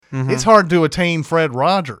it's hard to attain Fred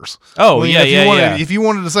Rogers. Oh, yeah. If you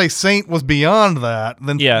wanted to say Saint was beyond that,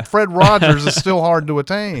 then Fred Rogers is still hard to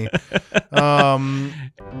attain.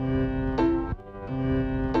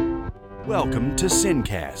 Welcome to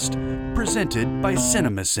Sincast, presented by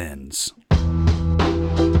CinemaSins.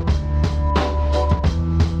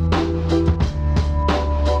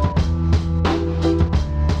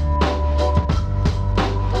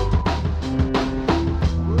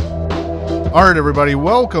 All right, everybody,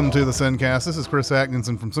 welcome to the Sincast. This is Chris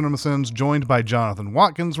Atkinson from CinemaSins, joined by Jonathan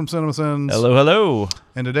Watkins from CinemaSins. Hello, hello.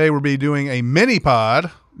 And today we'll be doing a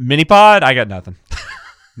mini-pod. Mini-pod? I got nothing.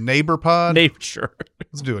 Neighbor pod? Sure.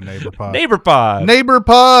 Let's do a neighbor pod. Neighbor pod. Neighbor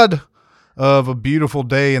pod of A Beautiful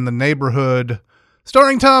Day in the Neighborhood,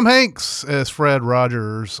 starring Tom Hanks as Fred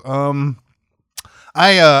Rogers. I'm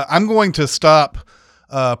going to stop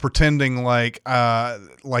pretending like I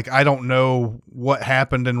don't know what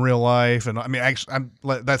happened in real life, and I mean, actually,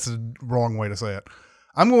 that's the wrong way to say it.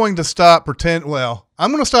 I'm going to stop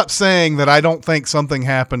I'm going to stop saying that I don't think something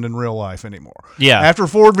happened in real life anymore. Yeah. After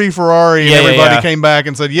Ford v Ferrari, and everybody came back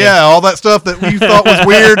and said, all that stuff that you thought was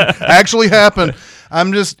weird actually happened.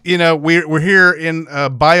 I'm just, we're here in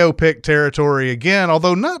biopic territory again,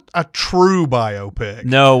 although not a true biopic.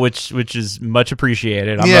 No, which is much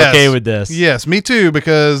appreciated. I'm okay with this. Yes, me too,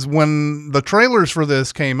 because when the trailers for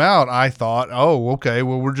this came out, I thought, oh, okay,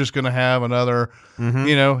 well, we're just going to have another,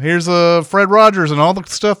 here's Fred Rogers and all the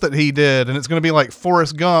stuff that he did, and it's going to be like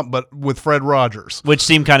Forrest Gump, but with Fred Rogers. Which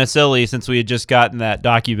seemed kind of silly since we had just gotten that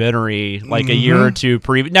documentary like a year or two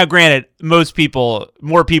previous. Now, granted, more people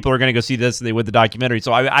are going to go see this than they would the documentary,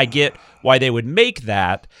 so I get why they would make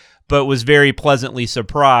that, but was very pleasantly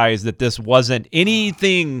surprised that this wasn't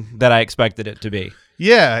anything that I expected it to be.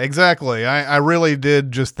 Yeah, exactly. I really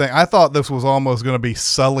did just think, I thought this was almost going to be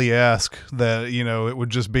Sully-esque, that, it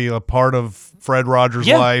would just be a part of Fred Rogers'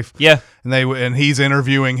 life. Yeah. And he's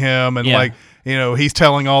interviewing him and he's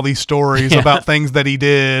telling all these stories about things that he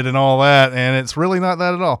did and all that, and it's really not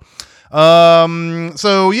that at all.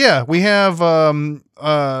 We have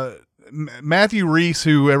Matthew Rhys,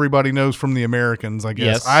 who everybody knows from The Americans, I guess.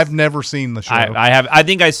 Yes. I've never seen the show. I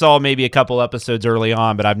think I saw maybe a couple episodes early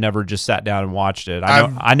on, but I've never just sat down and watched it.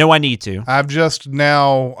 I know I need to. I've just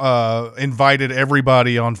now invited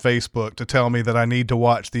everybody on Facebook to tell me that I need to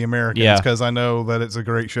watch The Americans because I know that it's a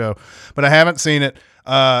great show, but I haven't seen it.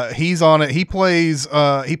 He's on it. He plays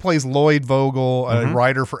Lloyd Vogel, a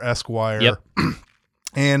writer for Esquire. Yep.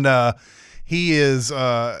 And he is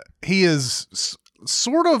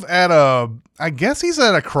sort of I guess he's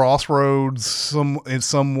at a crossroads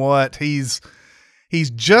somewhat. He's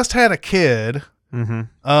just had a kid.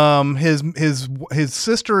 His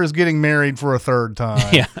sister is getting married for a third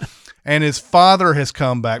time. Yeah. And his father has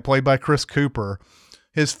come back, played by Chris Cooper.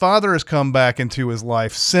 His father has come back into his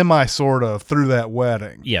life sort of through that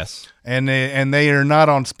wedding. Yes. And they are not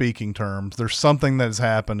on speaking terms. There's something that has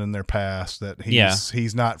happened in their past that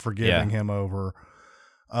he's not forgiving him over.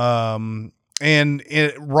 And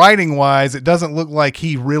writing wise, it doesn't look like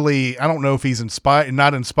he really, I don't know if he's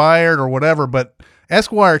not inspired or whatever, but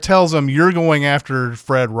Esquire tells him, you're going after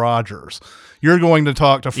Fred Rogers. You're going to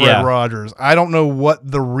talk to Fred Rogers. I don't know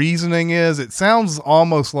what the reasoning is. It sounds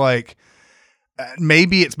almost like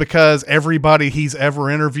maybe it's because everybody he's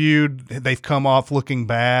ever interviewed, they've come off looking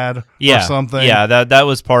bad or something. Yeah, that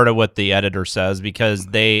was part of what the editor says, because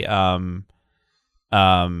they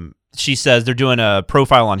she says they're doing a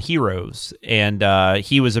profile on heroes, and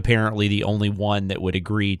he was apparently the only one that would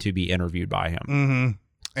agree to be interviewed by him. Mm-hmm.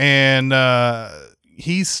 And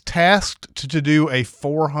he's tasked to do a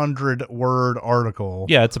 400-word article.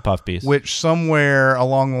 Yeah, it's a puff piece. Which somewhere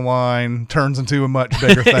along the line turns into a much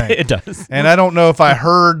bigger thing. It does. And I don't know if I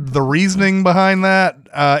heard the reasoning behind that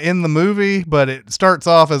in the movie, but it starts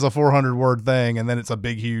off as a 400-word thing, and then it's a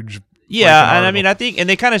big, huge... Yeah, and I mean, I think, and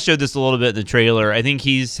they kind of showed this a little bit in the trailer, I think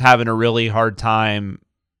he's having a really hard time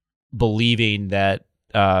believing that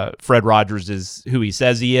Fred Rogers is who he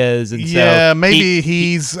says he is, and so maybe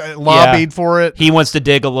he's lobbied for it. He wants to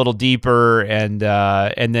dig a little deeper, and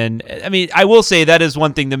then I mean, I will say that is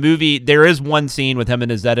one thing. The movie, there is one scene with him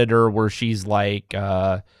and his editor where she's like,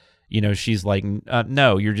 she's like,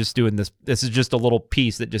 no, you're just doing this. This is just a little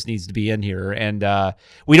piece that just needs to be in here. And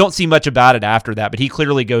we don't see much about it after that, but he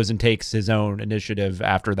clearly goes and takes his own initiative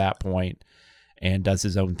after that point and does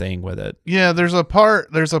his own thing with it. Yeah, there's a part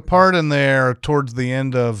in there towards the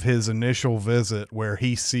end of his initial visit where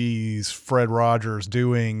he sees Fred Rogers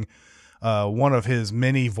doing one of his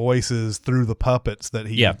many voices through the puppets that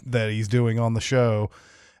he's doing on the show.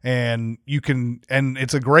 and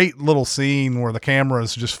it's a great little scene where the camera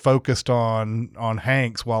is just focused on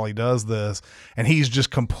Hanks while he does this, and he's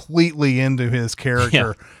just completely into his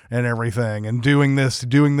character and everything, and doing this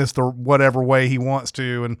the whatever way he wants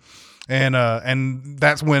to, and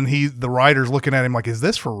that's when the writer's looking at him like, is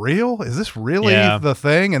this for real? Is this really the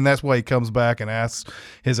thing? And that's why he comes back and asks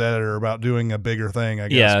his editor about doing a bigger thing, I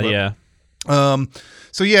guess.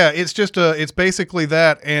 So it's basically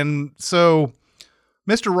that. And so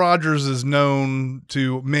Mr. Rogers is known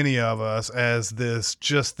to many of us as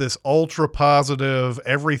this ultra positive,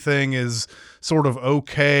 everything is sort of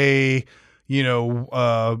okay.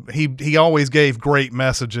 He always gave great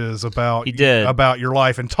messages about your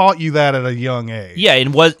life and taught you that at a young age. Yeah,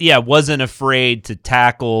 and wasn't afraid to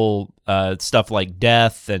tackle stuff like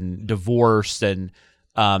death and divorce, and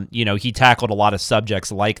he tackled a lot of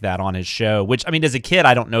subjects like that on his show, which, I mean, as a kid,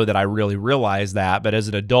 I don't know that I really realized that, but as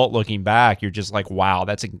an adult looking back, you're just like, wow,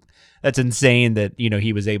 that's insane that,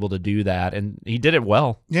 he was able to do that, and he did it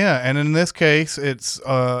well. Yeah, and in this case, it's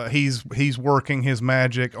he's working his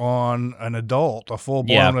magic on an adult, a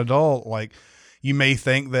full-blown adult. Like, you may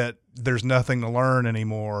think that there's nothing to learn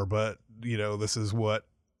anymore, but this is what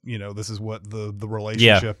the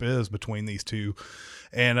relationship is between these two.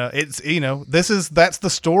 And it's that's the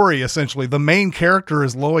story essentially. The main character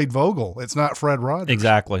is Lloyd Vogel. It's not Fred Rogers.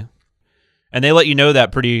 Exactly. And they let you know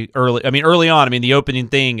that pretty early. I mean, early on. I mean, the opening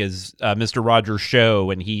thing is Mr. Rogers'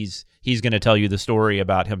 show, and he's going to tell you the story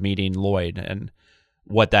about him meeting Lloyd and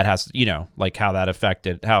what that has, like how that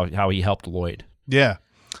affected how he helped Lloyd. Yeah.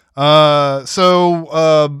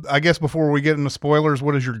 So I guess before we get into spoilers,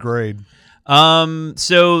 what is your grade?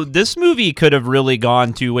 So this movie could have really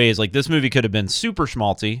gone two ways. Like, this movie could have been super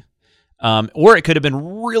schmaltzy, or it could have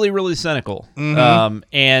been really, really cynical. Mm-hmm.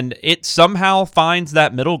 And it somehow finds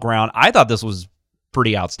that middle ground. I thought this was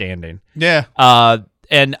pretty outstanding. Yeah.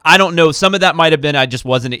 And I don't know, some of that might have been, it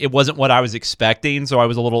wasn't what I was expecting. So I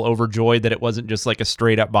was a little overjoyed that it wasn't just like a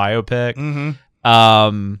straight up biopic.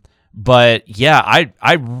 Mm-hmm. But yeah,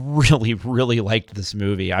 I really, really liked this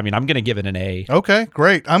movie. I mean, I'm going to give it an A. Okay,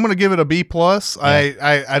 great. I'm going to give it a B+. Yeah.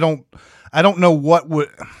 I don't know what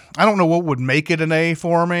would make it an A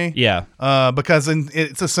for me. Yeah. Because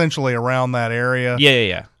it's essentially around that area.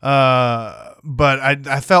 Yeah. But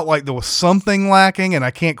I felt like there was something lacking, and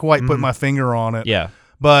I can't quite put my finger on it. Yeah.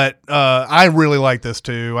 But I really like this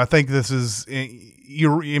too. I think this is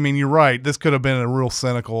you're right. This could have been a real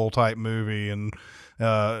cynical type movie, and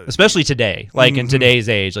especially today, like in today's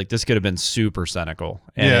age, like this could have been super cynical.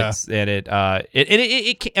 And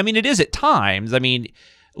it is at times. I mean,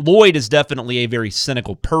 Lloyd is definitely a very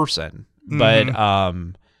cynical person, but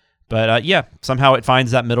somehow it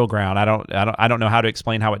finds that middle ground. I don't know how to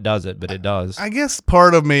explain how it does it, but it does. I guess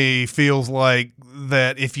part of me feels like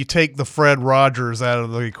that if you take the Fred Rogers out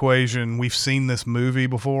of the equation, we've seen this movie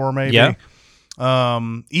before, maybe. Yeah.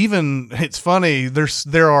 Even it's funny,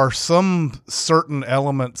 there are some certain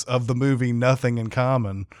elements of the movie Nothing in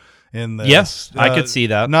Common in this. Yes, I could see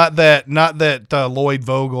that. Not that Lloyd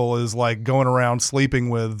Vogel is like going around sleeping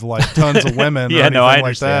with like tons of women or anything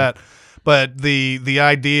like that. But the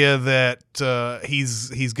idea that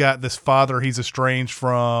he's got this father he's estranged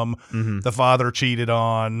from, the father cheated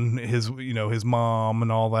on his mom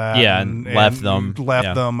and all that, and left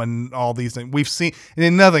them and all these things we've seen.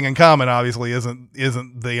 And Nothing in Common obviously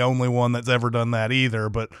isn't the only one that's ever done that either,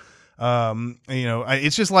 but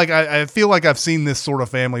it's just like I feel like I've seen this sort of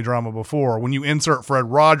family drama before. When you insert Fred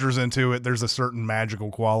Rogers into it, there's a certain magical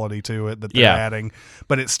quality to it that they're adding,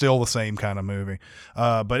 but it's still the same kind of movie.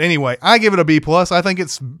 But anyway, I give it a B+. I think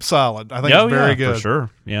it's solid. I think it's very good. For sure.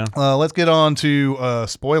 Yeah. Let's get on to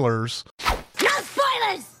spoilers. No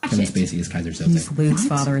spoilers! Kevin Spacey is Kaiser Soze. He's Luke's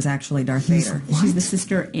father is actually Darth Vader. She's the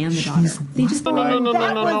sister and the daughter. They just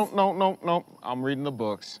No. I'm reading the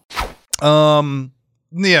books.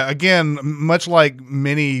 Yeah, again, much like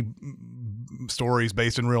many stories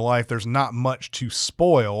based in real life, there's not much to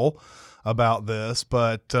spoil about this,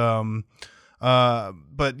 but yeah,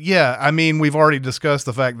 I mean, we've already discussed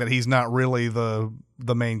the fact that he's not really the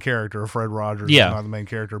main character. Fred Rogers is not the main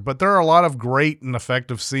character, but there are a lot of great and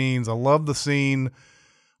effective scenes. I love the scene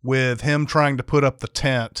with him trying to put up the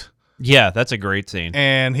tent. Yeah, that's a great scene.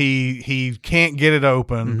 And he can't get it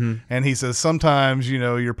open, and he says sometimes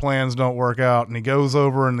your plans don't work out. And he goes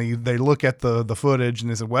over and they look at the footage, and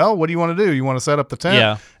they said, "Well, what do you want to do? You want to set up the tent?"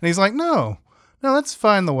 Yeah. And he's like, "No, that's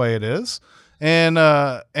fine the way it is." And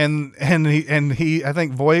he I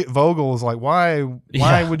think Vogel was like, why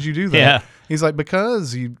would you do that? Yeah. He's like,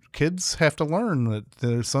 because kids have to learn that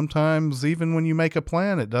there's sometimes even when you make a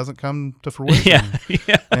plan, it doesn't come to fruition.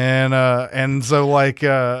 Yeah. And so like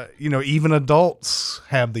even adults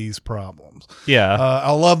have these problems. Yeah.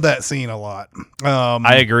 I love that scene a lot.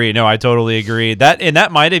 I agree. No, I totally agree.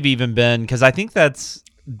 That might have even been, because I think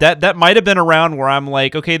that might have been around where I'm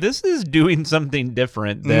like, okay, this is doing something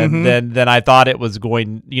different than I thought it was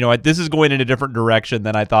going. This is going in a different direction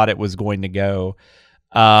than I thought it was going to go.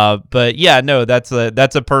 But yeah, no, that's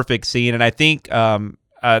a perfect scene, and I think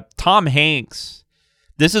Tom Hanks.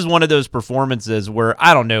 This is one of those performances where,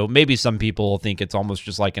 I don't know, maybe some people think it's almost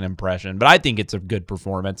just like an impression, but I think it's a good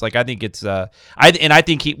performance. Like, I think it's I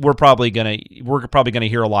think we're probably gonna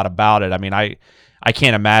hear a lot about it. I mean, I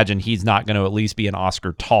can't imagine he's not going to at least be in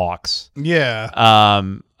Oscar talks. Yeah.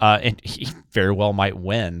 And he very well might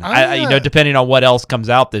win. Depending on what else comes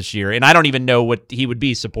out this year. And I don't even know what he would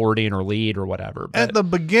be, supporting or lead or whatever. But at the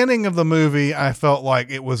beginning of the movie, I felt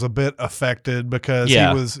like it was a bit affected because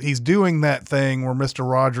he's doing that thing where Mr.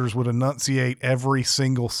 Rogers would enunciate every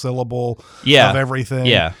single syllable of everything.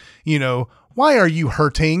 Yeah. Why are you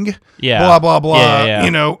hurting? Yeah. Blah, blah, blah.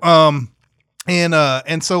 Yeah.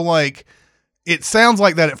 And so like, it sounds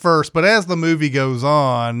like that at first, but as the movie goes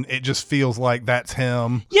on, it just feels like that's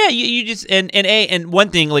him. Yeah, you just and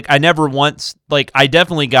one thing, like, I never once, like, I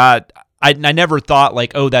definitely got, I never thought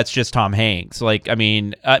like, oh, that's just Tom Hanks. Like, I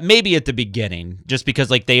mean, maybe at the beginning, just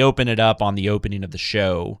because like they open it up on the opening of the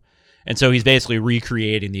show. And so he's basically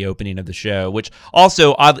recreating the opening of the show, which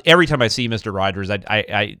also every time I see Mr. Rogers,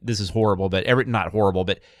 I this is horrible, but not horrible,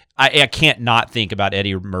 but I can't not think about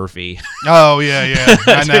Eddie Murphy. Oh yeah,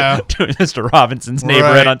 I know. Doing Mr. Robinson's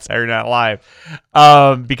Neighborhood on Saturday Night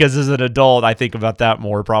Live, because as an adult, I think about that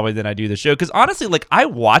more probably than I do the show. Because honestly, like, I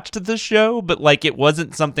watched the show, but like it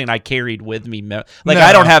wasn't something I carried with me.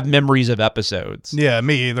 I don't have memories of episodes. Yeah,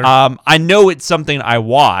 me either. I know it's something I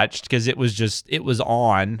watched because it was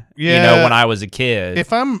on. Yeah, when I was a kid.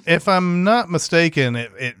 If I'm not mistaken,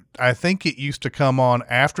 I think it used to come on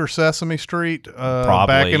after Sesame Street.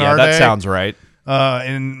 Probably, back in our day. That sounds right.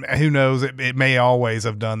 And who knows? It may always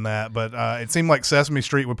have done that, but it seemed like Sesame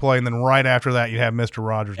Street would play, and then right after that, you'd have Mr.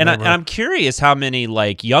 Rogers. And I'm curious how many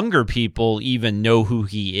like younger people even know who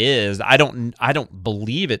he is. I don't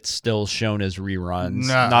believe it's still shown as reruns.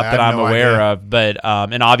 Not that I'm aware of, but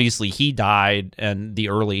and obviously he died I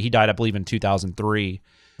believe in 2003.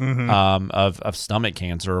 Of stomach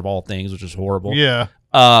cancer of all things, which is horrible. Yeah.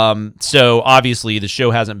 So obviously the show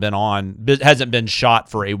hasn't been shot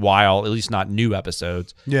for a while, at least not new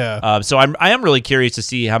episodes. Yeah. So I am really curious to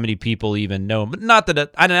see how many people even know him. But not that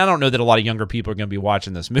I don't know that a lot of younger people are going to be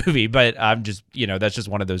watching this movie, but I'm just, that's just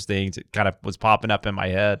one of those things that kind of was popping up in my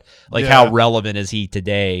head. Like, how relevant is he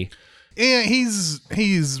today? Yeah,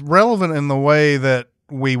 he's relevant in the way that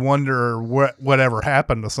we wonder whatever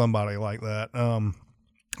happened to somebody like that.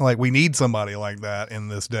 Like, we need somebody like that in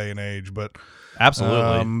this day and age, but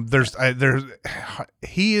absolutely,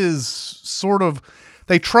 he is sort of.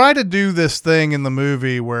 They try to do this thing in the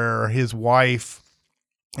movie where his wife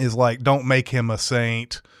is like, "Don't make him a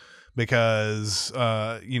saint," because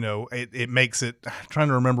it makes it. I'm trying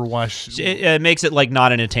to remember why it makes it like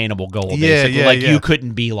not an attainable goal. Basically. You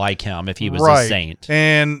couldn't be like him if he was a saint.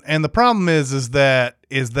 And the problem is that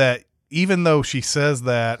even though she says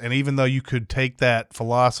that, and even though you could take that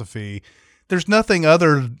philosophy, there's nothing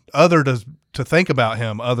other to think about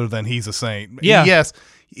him other than he's a saint. Yeah. Yes,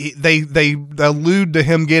 they allude to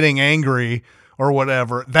him getting angry or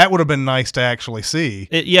whatever. That would have been nice to actually see.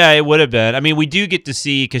 It would have been. I mean, we do get to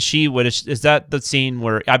see, because she would. Is that the scene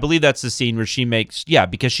where, I believe that's the scene where she makes,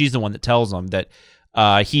 because she's the one that tells him that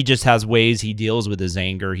he just has ways he deals with his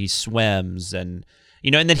anger. He swims and.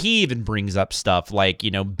 And then he even brings up stuff like,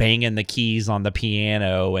 banging the keys on the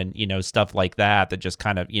piano and, stuff like that just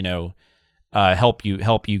kind of, help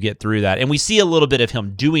you get through that. And we see a little bit of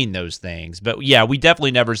him doing those things. But yeah, we definitely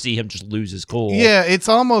never see him just lose his cool. Yeah, it's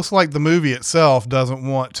almost like the movie itself doesn't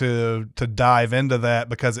want to dive into that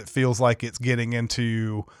because it feels like it's getting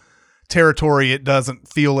into territory it doesn't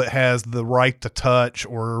feel it has the right to touch,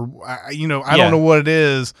 or, I don't know what it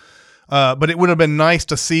is. But it would have been nice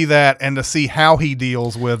to see that and to see how he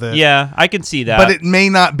deals with it. Yeah, I can see that. But it may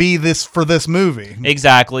not be this for this movie.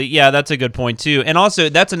 Exactly. Yeah, that's a good point too. And also,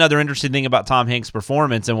 that's another interesting thing about Tom Hanks'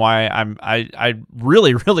 performance and why I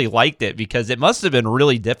really, really liked it, because it must have been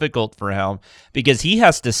really difficult for him, because he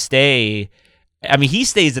has to stay I mean, he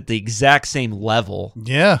stays at the exact same level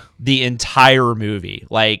Yeah. the entire movie.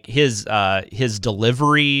 Like his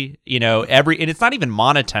delivery, and it's not even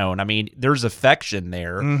monotone. I mean, there's affection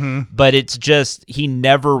there, but it's just he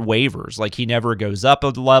never wavers. Like he never goes up a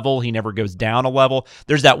level, he never goes down a level.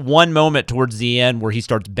 There's that one moment towards the end where he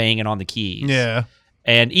starts banging on the keys. Yeah.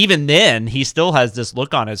 And even then, he still has this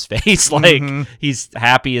look on his face, like he's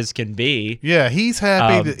happy as can be. Yeah, he's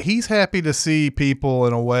happy. He's happy to see people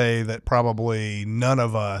in a way that probably none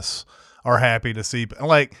of us are happy to see.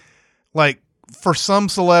 Like for some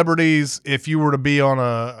celebrities, if you were to be on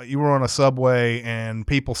a subway and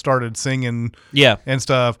people started singing, and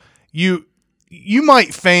stuff, you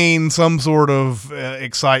might feign some sort of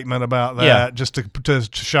excitement about that just to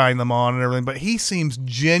shine them on and everything. But he seems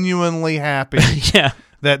genuinely happy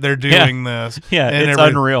that they're doing this. Yeah, and it's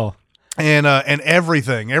unreal. And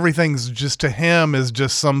everything's just to him is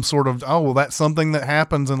just some sort of, oh, well, that's something that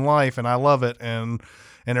happens in life, and I love it, and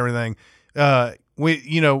everything.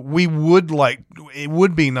 We would like, it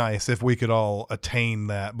would be nice if we could all attain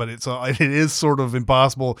that, but it is sort of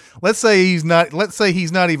impossible. Let's say he's not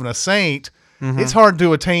even a saint. It's hard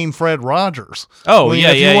to attain Fred Rogers. Oh,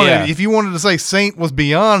 if you wanted to say saint was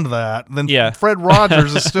beyond that, then Fred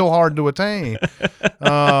Rogers is still hard to attain.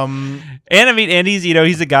 And I mean, and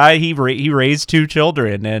he's a guy, he raised 2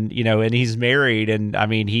 children, and and he's married, and I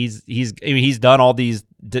mean he's done all these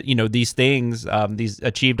these things,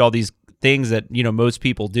 achieved all these things that most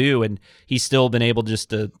people do, and he's still been able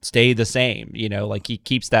just to stay the same. Like he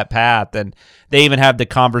keeps that path. And they even have the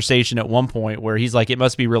conversation at one point where he's like, it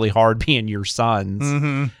must be really hard being your sons.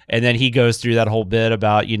 And then he goes through that whole bit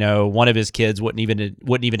about one of his kids wouldn't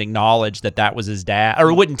even acknowledge that was his dad,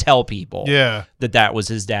 or wouldn't tell people that was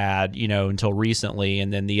his dad until recently,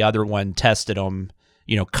 and then the other one tested him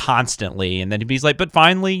constantly, and then he's like, but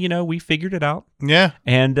finally, we figured it out. Yeah.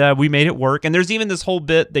 And we made it work. And there's even this whole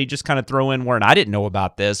bit they just kind of throw in where, and I didn't know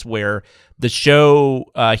about this, where the show,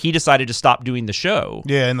 he decided to stop doing the show.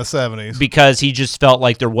 Yeah, in the 70s. Because he just felt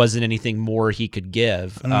like there wasn't anything more he could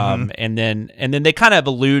give. And then they kind of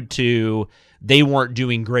allude to they weren't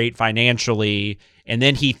doing great financially, and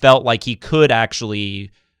then he felt like he could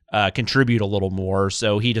actually contribute a little more,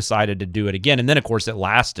 so he decided to do it again. And then, of course, it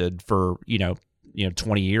lasted for,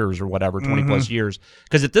 20 years or whatever, 20 plus years.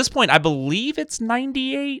 Because at this point, I believe it's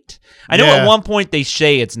 98. I know at one point they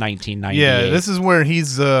say it's 1998. Yeah, this is where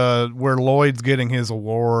he's where Lloyd's getting his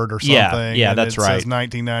award or something. Yeah, that's right. It says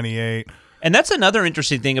 1998. And that's another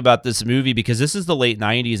interesting thing about this movie, because this is the late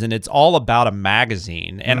 90s and it's all about a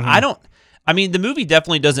magazine. And I mean, the movie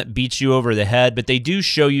definitely doesn't beat you over the head, but they do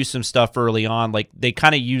show you some stuff early on. Like they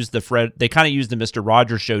kind of use the Mr.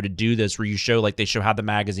 Rogers Show to do this, where they show how the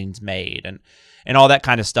magazine's made and all that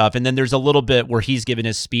kind of stuff. And then there's a little bit where he's giving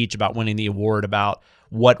his speech about winning the award, about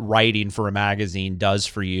what writing for a magazine does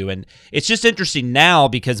for you. And it's just interesting now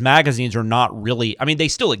because magazines are not really, I mean, they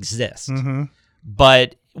still exist,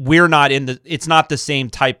 but we're not it's not the same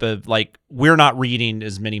type of, like, we're not reading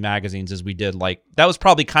as many magazines as we did. Like that was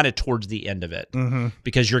probably kind of towards the end of it,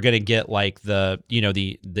 because you're going to get like the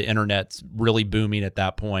internet's really booming at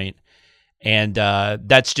that point. And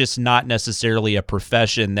that's just not necessarily a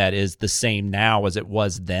profession that is the same now as it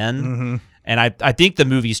was then. And I think the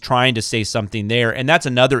movie's trying to say something there. And that's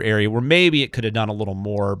another area where maybe it could have done a little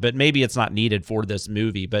more, but maybe it's not needed for this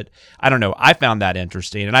movie. But I don't know. I found that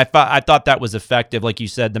interesting. And I thought that was effective. Like you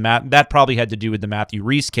said, that probably had to do with the Matthew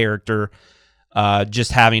Rhys character,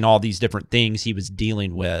 just having all these different things he was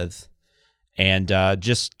dealing with. And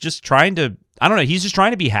just trying to, I don't know, he's just trying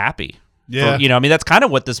to be happy. Yeah. I mean, that's kind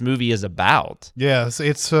of what this movie is about. Yes,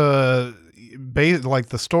 it's like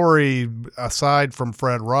the story, aside from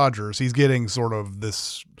Fred Rogers, he's getting sort of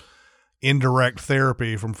this indirect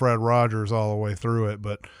therapy from Fred Rogers all the way through it.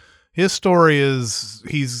 But his story is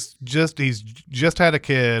he's just had a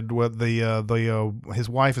kid with his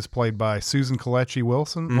wife is played by Susan Kelechi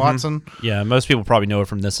Watson. Yeah, most people probably know her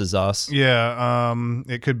from This Is Us. Yeah,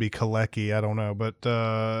 it could be Kalecki, I don't know,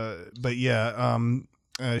 but yeah,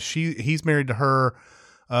 he's married to her.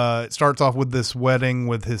 It starts off with this wedding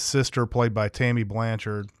with his sister, played by Tammy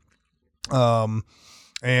Blanchard. And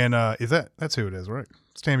that's who it is, right?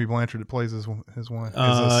 It's Tammy Blanchard that plays his wife.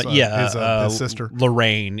 His sister,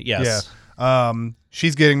 Lorraine. Yes. Yeah.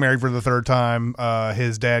 She's getting married for the third time.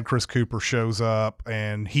 His dad, Chris Cooper, shows up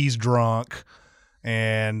and he's drunk,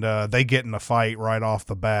 and they get in a fight right off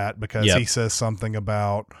the bat because he says something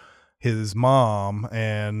about his mom,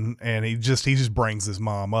 and he just brings his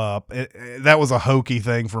mom up. That was a hokey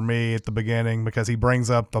thing for me at the beginning, because he brings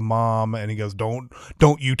up the mom and he goes, don't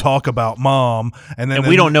you talk about mom, and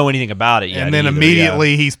we don't know anything about it yet. And then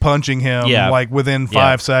immediately he's punching him like within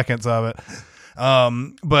 5 seconds of it.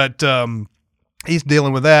 But he's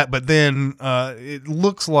dealing with that. But then it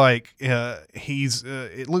looks like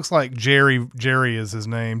it looks like Jerry is his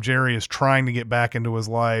name. Jerry is trying to get back into his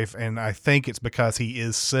life, and I think it's because he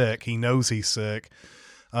is sick. He knows he's sick.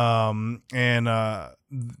 And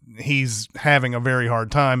he's having a very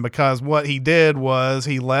hard time because what he did was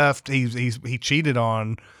he cheated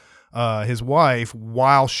on his wife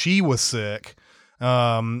while she was sick,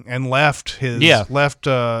 and left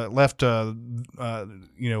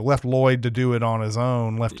Lloyd to do it on his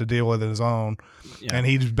own, left to deal with it his own. Yeah. And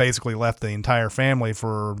he basically left the entire family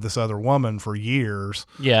for this other woman for years.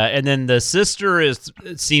 Yeah, and then the sister it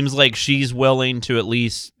seems like she's willing to at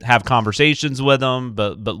least have conversations with him,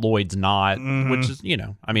 but Lloyd's not, which is,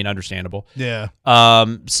 understandable. Yeah.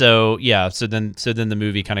 So then the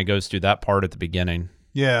movie kind of goes through that part at the beginning.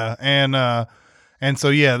 Yeah, and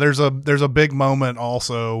so there's a big moment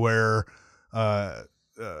also where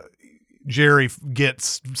Jerry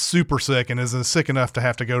gets super sick and is sick enough to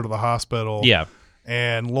have to go to the hospital. Yeah.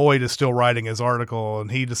 And Lloyd is still writing his article,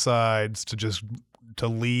 and he decides to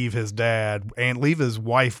leave his dad and leave his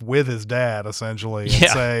wife with his dad essentially,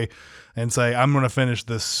 and say I'm going to finish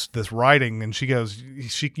this writing. And she goes,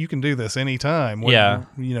 you can do this anytime.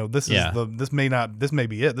 This may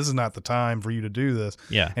be it. This is not the time for you to do this.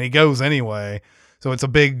 Yeah. And he goes anyway. So it's a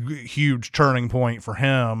big, huge turning point for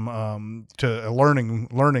him, to a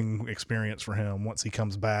learning experience for him once he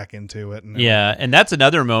comes back into it. And that's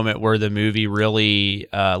another moment where the movie really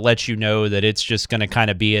lets you know that it's just going to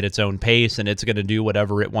kind of be at its own pace and it's going to do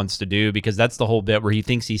whatever it wants to do, because that's the whole bit where he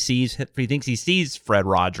thinks he sees Fred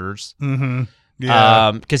Rogers. Mm-hmm.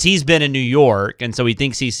 Yeah. Because he's been in New York, and so he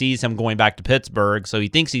thinks he sees him going back to Pittsburgh, so he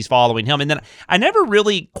thinks he's following him. And then I never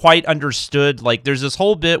really quite understood, like, there's this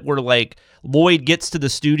whole bit where, like, Lloyd gets to the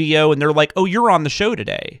studio, and they're like, oh, you're on the show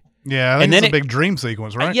today. Yeah, I think it's a big dream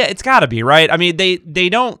sequence, right? Yeah, it's got to be, right? I mean, they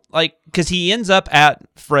don't, like, because he ends up at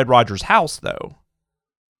Fred Rogers' house, though.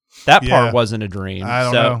 That part wasn't a dream. I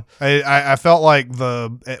don't know. I felt like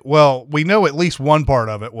we know at least one part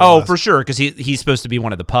of it was. Oh, for sure, because he's supposed to be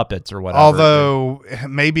one of the puppets or whatever. Although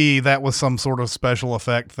maybe that was some sort of special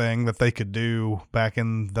effect thing that they could do back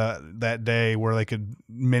in that day where they could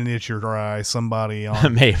miniaturize somebody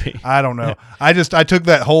on. Maybe. I don't know. I took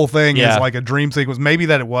that whole thing as like a dream sequence. Maybe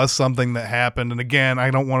that it was something that happened. And again,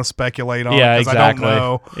 I don't want to speculate on it because I don't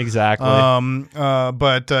know. Exactly.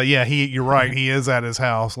 You're right. He is at his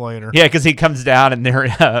house later. Yeah, because he comes down and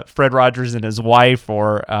they're Fred Rogers and his wife,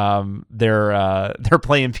 or they're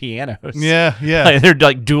playing pianos. Yeah. Like, they're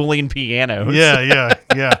like dueling pianos. Yeah.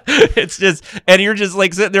 It's just, and you're just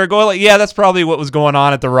like sitting there going like, yeah, that's probably what was going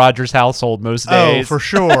on at the Rogers household most days. Oh, for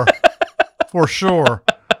sure, for sure.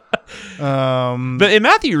 But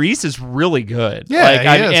Matthew Rhys is really good.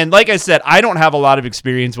 Yeah, he is. And like I said, I don't have a lot of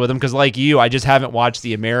experience with him because, like you, I just haven't watched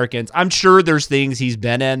The Americans. I'm sure there's things he's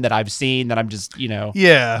been in that I've seen that I'm just,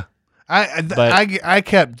 Yeah. I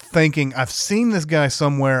kept thinking, I've seen this guy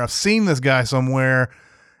somewhere,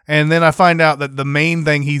 and then I find out that the main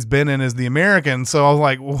thing he's been in is The Americans. So I was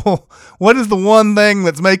like, well, what is the one thing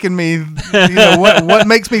that's making me, what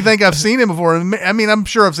makes me think I've seen him before? I mean, I'm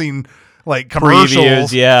sure I've seen like commercials,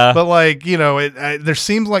 previews, yeah, but like, there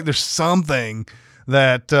seems like there's something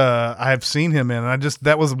that I've seen him in. And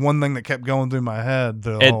that was one thing that kept going through my head.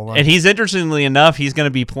 And he's, interestingly enough, he's going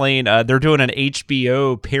to be playing, they're doing an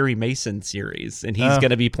HBO Perry Mason series, and he's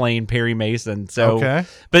going to be playing Perry Mason. So, okay.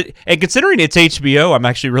 And considering it's HBO, I'm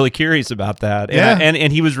actually really curious about that. And,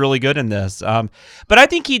 and he was really good in this. But I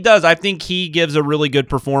think he does. I think he gives a really good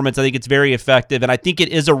performance. I think it's very effective. And I think it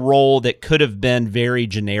is a role that could have been very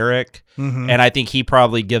generic. Mm-hmm. And I think he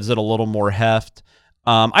probably gives it a little more heft.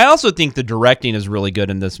 I also think the directing is really good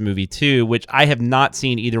in this movie too, which I have not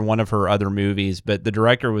seen either one of her other movies, but the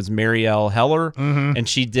director was Marielle Heller, and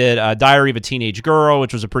she did Diary of a Teenage Girl,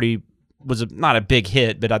 which was not a big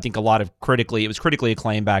hit, but I think it was critically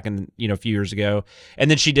acclaimed back in a few years ago. And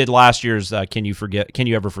then she did last year's Can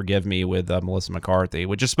You Ever Forgive Me with Melissa McCarthy,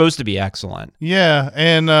 which is supposed to be excellent. Yeah,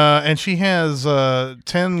 and she has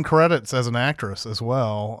 10 credits as an actress as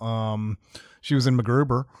well. She was in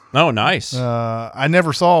MacGruber. Oh, nice. I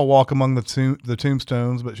never saw Walk Among the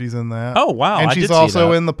Tombstones, but she's in that. Oh, wow. And she's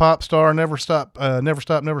also in the pop star Never Stop, Never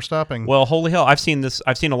Stopping. Well, holy hell. I've seen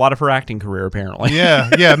a lot of her acting career, apparently.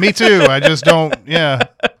 Yeah, me too. I just don't, I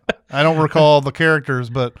don't recall the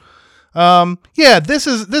characters, but this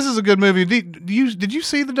is a good movie. Did you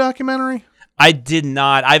see the documentary? I did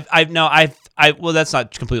not. Well, that's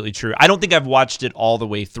not completely true. I don't think I've watched it all the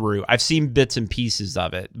way through. I've seen bits and pieces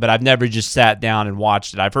of it, but I've never just sat down and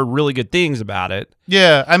watched it. I've heard really good things about it.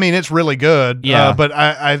 Yeah, I mean, it's really good. Yeah. But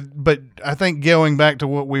I think going back to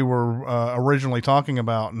what we were originally talking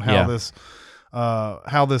about and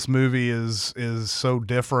how this movie is so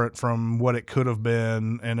different from what it could have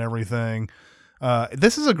been and everything.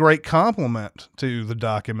 This is a great compliment to the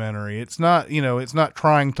documentary. It's not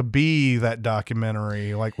trying to be that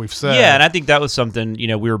documentary like we've said. Yeah, and I think that was something,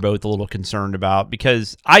 we were both a little concerned about,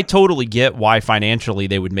 because I totally get why financially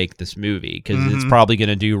they would make this movie, because it's probably going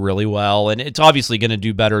to do really well, and it's obviously going to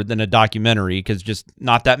do better than a documentary, because just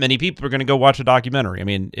not that many people are going to go watch a documentary. I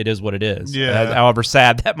mean, it is what it is. Yeah. However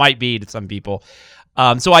sad that might be to some people.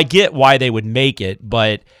 So I get why they would make it,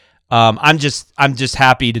 but I'm just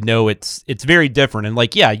happy to know it's very different. And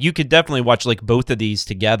you could definitely watch both of these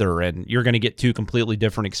together, and you're going to get two completely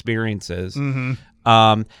different experiences.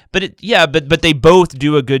 But they both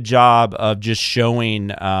do a good job of just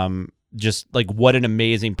showing what an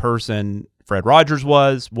amazing person Fred Rogers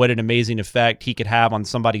was, what an amazing effect he could have on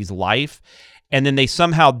somebody's life, and then they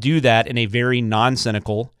somehow do that in a very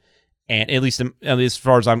non-cynical. And at least as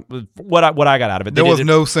far as what I got out of it, there was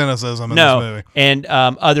no cynicism in this movie.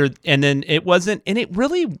 And then it wasn't, and it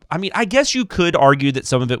really, I mean, I guess you could argue that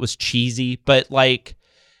some of it was cheesy, but I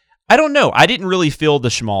don't know. I didn't really feel the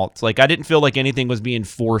schmaltz. I didn't feel like anything was being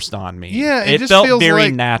forced on me. Yeah, it just felt feels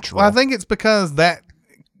very natural. Well, I think it's because that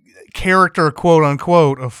character, quote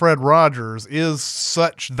unquote, of Fred Rogers is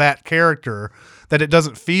such that character that it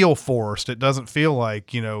doesn't feel forced. It doesn't feel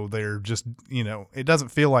like, they're just, it doesn't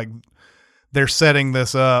feel like they're setting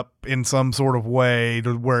this up in some sort of way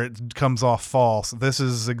to where it comes off false. This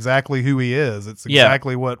is exactly who he is. It's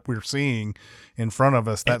exactly what we're seeing in front of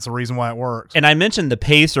us. That's the reason why it works. And I mentioned the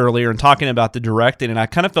pace earlier and talking about the directing, and I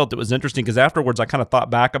kind of felt it was interesting because afterwards I kind of thought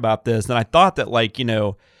back about this, and I thought that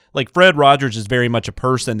Fred Rogers is very much a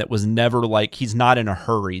person that was never he's not in a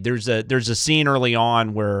hurry. There's a scene early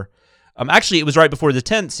on where actually it was right before the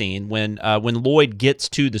tent scene when Lloyd gets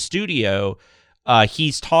to the studio.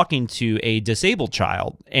 He's talking to a disabled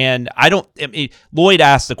child, and Lloyd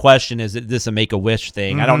asked the question, is this a Make-A-Wish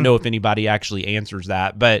thing? I don't know if anybody actually answers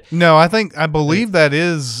that, but no, I believe that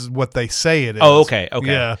is what they say it is. Oh, okay.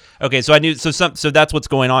 Yeah. Okay, so I knew, so that's what's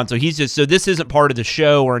going on. So this isn't part of the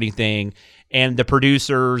show or anything. And the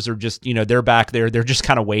producers are just, they're back there. They're just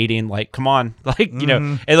kind of waiting, come on,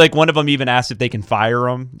 and one of them even asked if they can fire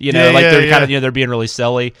him, they're kind of, they're being really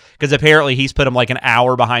silly because apparently he's put him an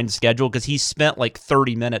hour behind schedule because he spent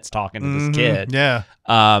 30 minutes talking to this kid. Yeah.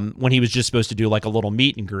 When he was just supposed to do a little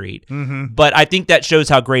meet and greet. But I think that shows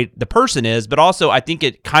how great the person is. But also I think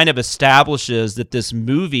it kind of establishes that this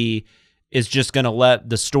movie is just going to let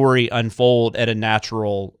the story unfold at a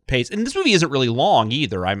natural pace. And this movie isn't really long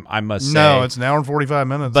either, I must say. No, it's an hour and 45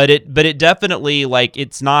 minutes. But it definitely,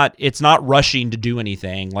 it's not rushing to do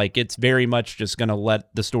anything. It's very much just going to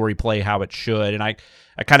let the story play how it should. And I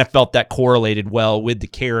kind of felt that correlated well with the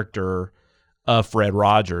character of Fred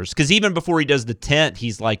Rogers. Because even before he does the tent,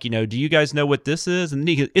 he's do you guys know what this is? And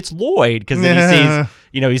it's Lloyd, because then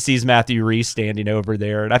he sees Matthew Rhys standing over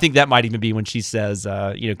there. And I think that might even be when she says,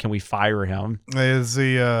 can we fire him? Is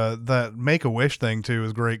that Make-A-Wish thing too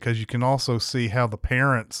is great because you can also see how the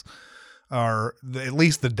parents are, at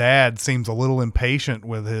least the dad seems a little impatient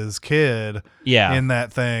with his kid in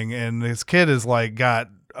that thing. And his kid is got,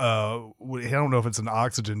 I don't know if it's an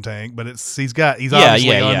oxygen tank, but he's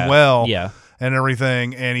obviously unwell. Yeah. And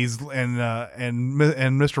everything, and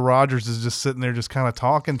Mr. Rogers is just sitting there, just kind of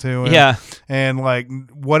talking to him, and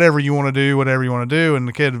whatever you want to do, and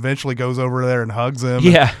the kid eventually goes over there and hugs him,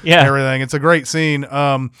 and everything. It's a great scene.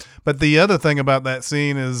 But the other thing about that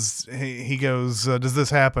scene is he goes, "Does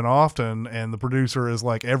this happen often?" And the producer is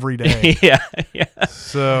every day. yeah.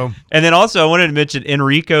 So, and then also I wanted to mention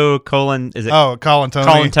Enrico Colantoni.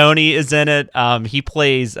 Colantoni is in it. He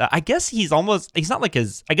plays. I guess he's not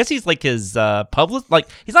his. I guess he's his.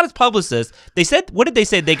 He's not his publicist. They said, what did they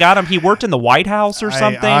say? They got him. He worked in the White House or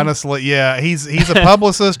something. Honestly, yeah, he's a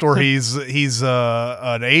publicist or he's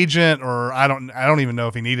an agent, or I don't even know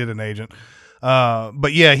if he needed an agent.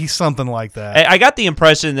 But yeah, he's something like that. I got the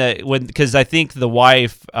impression that because I think the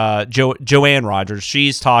wife, Joanne Rogers,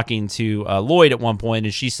 she's talking to Lloyd at one point,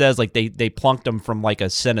 and she says they plunked him from a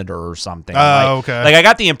senator or something. Okay. I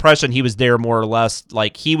got the impression he was there more or less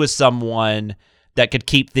he was someone that could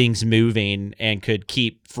keep things moving and could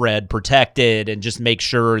keep Fred protected and just make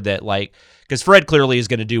sure that because Fred clearly is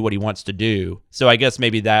going to do what he wants to do. So I guess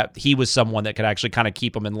maybe that he was someone that could actually kind of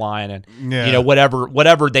keep him in line, and you know,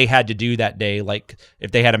 whatever they had to do that day, like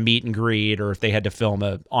if they had a meet and greet or if they had to film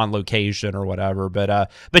on location or whatever. But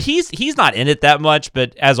he's not in it that much.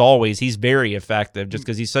 But as always, he's very effective just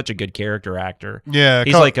because he's such a good character actor. Yeah,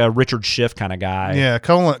 he's like a Richard Schiff kind of guy. Yeah,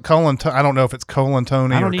 Colin. I don't know if it's Colin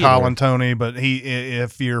Tony or either. Colin Tony, but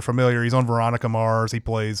if you're familiar, he's on Veronica Mars. He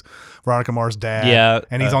plays Veronica Mars' dad. Yeah,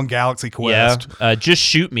 and he's on Galaxy Quest. Just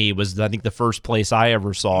Shoot Me was, I think, the first place I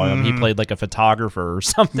ever saw him. He played like a photographer or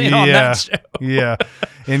something on that show. Yeah.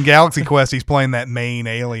 In Galaxy Quest, he's playing that main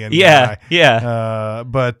alien guy. Yeah.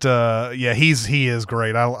 He is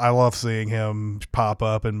great. I love seeing him pop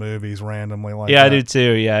up in movies randomly like that. Yeah, I do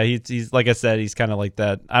too. Yeah, he's like I said, he's kind of like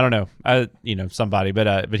that. I don't know, somebody,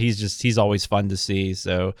 but he's always fun to see.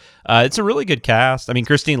 So it's a really good cast. I mean,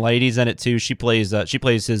 Christine Lady's in it too. She plays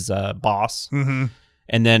his boss. Mm-hmm.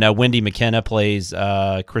 And then Wendy McKenna plays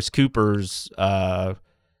Chris Cooper's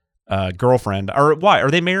girlfriend. Or why?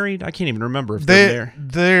 Are they married? I can't even remember if they're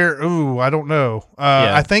I don't know.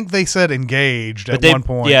 I think they said engaged at one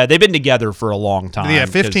point. Yeah, they've been together for a long time. Yeah,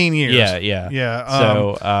 15 years.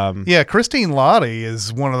 Yeah. Christine Lottie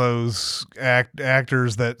is one of those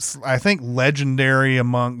actors that's, I think, legendary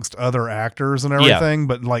amongst other actors and everything,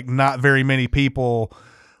 but like not very many people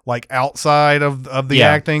like outside of the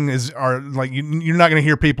acting are like you're not going to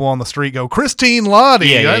hear people on the street go Christine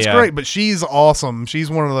Lottie. That's great, but she's awesome. She's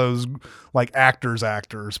one of those like actors.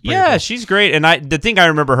 People. Yeah, she's great. And the thing I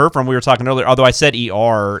remember her from, we were talking earlier, although I said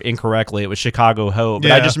ER incorrectly, it was Chicago Hope.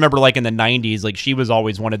 But I just remember like in the 90s, like she was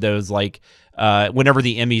always one of those like whenever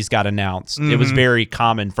the Emmys got announced, it was very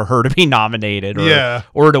common for her to be nominated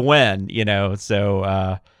or to win,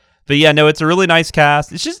 So but yeah, no, it's a really nice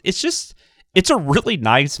cast. It's a really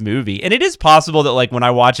nice movie. And it is possible that, like, when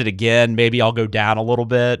I watch it again, maybe I'll go down a little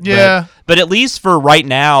bit. Yeah. But at least for right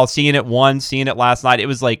now, seeing it last night, it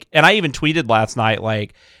was like, and I even tweeted last night,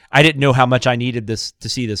 like, I didn't know how much I needed this to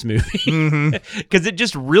see this movie. Because it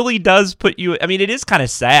just really does put you, I mean, it is kind of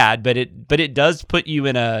sad, but it does put you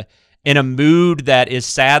in a mood that is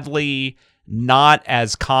sadly not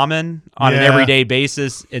as common on an everyday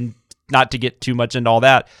basis, and not to get too much into all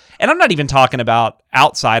that. And I'm not even talking about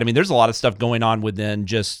outside. I mean, there's a lot of stuff going on within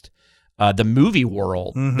just the movie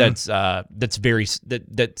world that's hard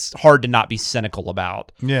to not be cynical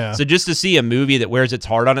about. Yeah. So just to see a movie that wears its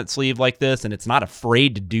heart on its sleeve like this, and it's not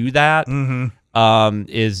afraid to do that,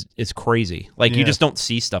 is crazy. Like you just don't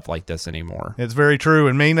see stuff like this anymore. It's very true,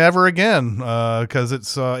 and may never again, because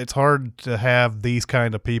it's hard to have these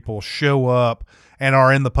kind of people show up and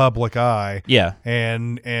are in the public eye,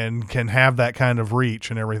 and can have that kind of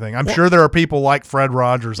reach and everything. I'm sure there are people like Fred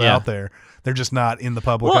Rogers out there. They're just not in the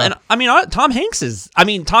public eye. And I mean, Tom Hanks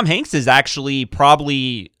is actually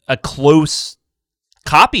probably a close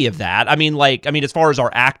copy of that. I mean, as far as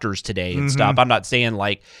our actors today and stuff, I'm not saying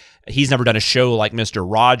like he's never done a show like Mr.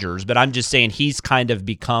 Rogers, but I'm just saying he's kind of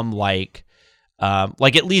become like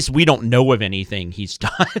at least we don't know of anything he's done.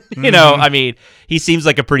 I mean, he seems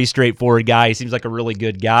like a pretty straightforward guy. He seems like a really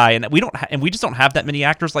good guy, and we just don't have that many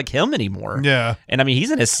actors like him anymore. Yeah, and I mean, he's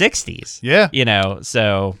in his 60s. Yeah,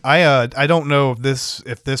 so I don't know if this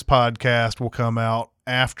podcast will come out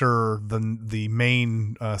after the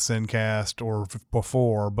main Sincast or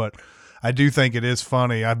before, but I do think it is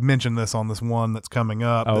funny. I've mentioned this on this one that's coming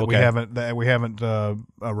up that we haven't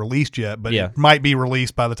released yet, but it might be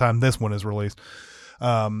released by the time this one is released.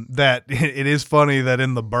 That it is funny that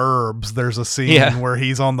in The Burbs there's a scene where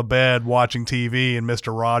he's on the bed watching TV and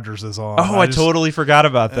Mr. Rogers is on. I totally forgot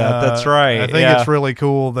about that. That's right. I think it's really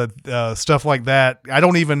cool that stuff like that. I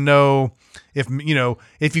don't even know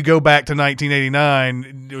if you go back to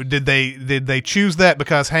 1989, did they choose that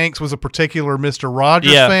because Hanks was a particular Mr.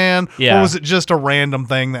 Rogers fan, or was it just a random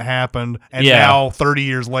thing that happened? And now 30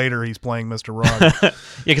 years later, he's playing Mr. Rogers.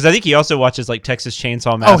 Because I think he also watches like Texas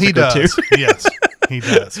Chainsaw Massacre. Oh, he does. Too. Yes. He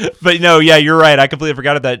does. But no, you're right. I completely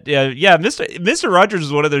forgot about that. Mr. Rogers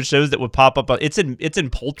is one of those shows that would pop up. It's in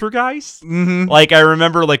Poltergeist. Mm-hmm. Like I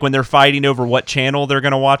remember, like when they're fighting over what channel they're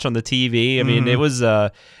going to watch on the TV. I mean, it was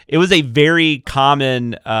a very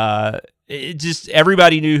common. Just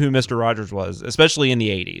everybody knew who Mr. Rogers was, especially in the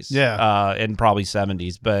 80s. Yeah, and probably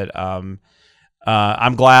 70s. But I'm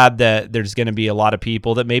glad that there's going to be a lot of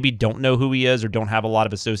people that maybe don't know who he is or don't have a lot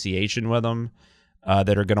of association with him.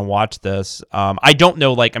 That are going to watch this. I don't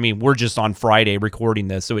know. Like, I mean, we're just on Friday recording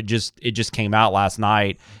this, so it just came out last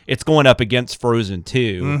night. It's going up against Frozen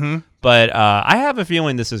 2, but I have a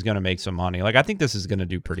feeling this is going to make some money. Like, I think this is going to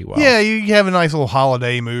do pretty well. Yeah, you have a nice little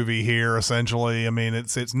holiday movie here. Essentially, I mean,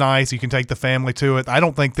 it's nice. You can take the family to it. I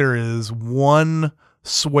don't think there is one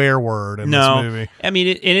swear word in No, this movie. I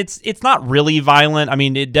mean, it's not really violent. I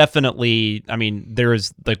mean, it definitely. I mean,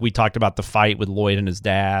 there's like we talked about the fight with Lloyd and his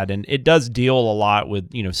dad, and it does deal a lot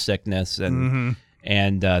with sickness and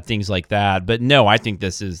things like that. But no, I think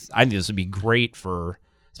this would be great for,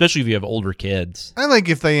 especially if you have older kids. I think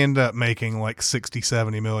if they end up making like 60,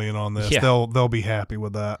 70 million on this, Yeah. they'll be happy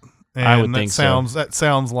with that. And I would think so. That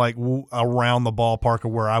sounds like around the ballpark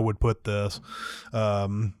of where I would put this.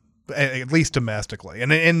 At least domestically,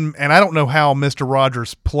 and I don't know how Mr.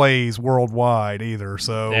 Rogers plays worldwide either.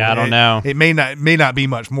 So Yeah, I don't know. It may not be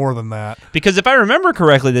much more than that. Because if I remember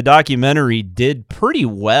correctly, the documentary did pretty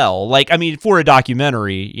well. Like, I mean, for a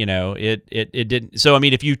documentary, it didn't. So, I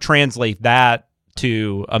mean, if you translate that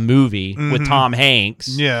to a movie with Tom Hanks,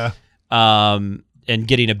 Yeah, and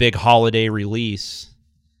getting a big holiday release,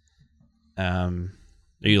 are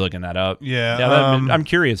you looking that up? Yeah, I'm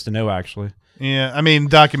curious to know actually. yeah. I mean,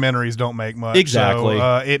 documentaries don't make much. Exactly.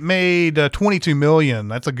 So, it made 22 million.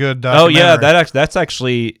 That's a good Oh documentary. yeah, that's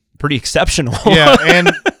actually pretty exceptional. Yeah,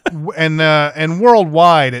 and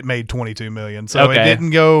worldwide it made 22 million. So Okay. it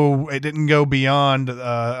didn't go beyond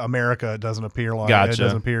America. It doesn't appear like Gotcha. it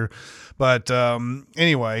doesn't appear. But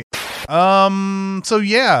anyway, so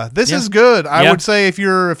yeah, this is good. I Yeah. would say if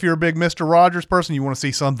you're a big Mr. Rogers person, you want to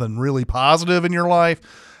see something really positive in your life,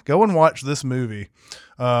 go and watch this movie.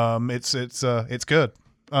 It's good.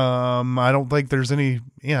 I don't think there's any.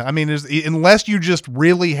 Yeah, I mean, unless you just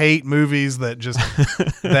really hate movies that just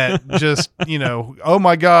oh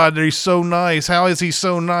my God, he's so nice. How is he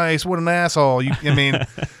so nice? What an asshole!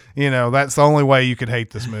 That's the only way you could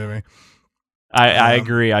hate this movie. I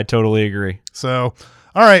agree. I totally agree. So,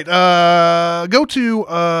 all right, go to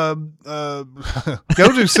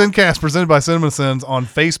Sincast presented by CinemaSins on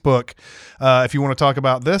Facebook. If you want to talk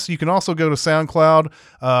about this, you can also go to SoundCloud,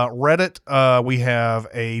 Reddit. We have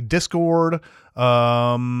a Discord. We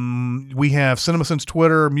have CinemaSins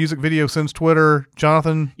Twitter, Music Video Sins Twitter.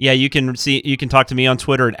 Jonathan? Yeah, you can talk to me on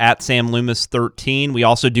Twitter at SamLoomis13. We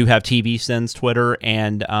also do have TV Sins Twitter,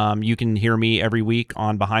 and you can hear me every week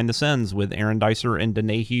on Behind the Sins with Aaron Dicer and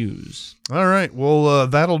Danae Hughes. All right, well,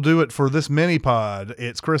 that'll do it for this mini pod.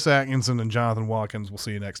 It's Chris Atkinson and Jonathan Watkins. We'll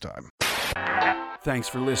see you next time. Thanks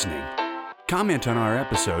for listening. Comment on our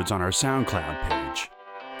episodes on our SoundCloud page.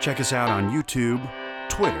 Check us out on YouTube,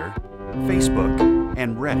 Twitter, Facebook,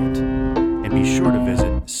 and Reddit. And be sure to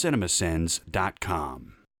visit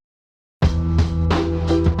cinemasins.com.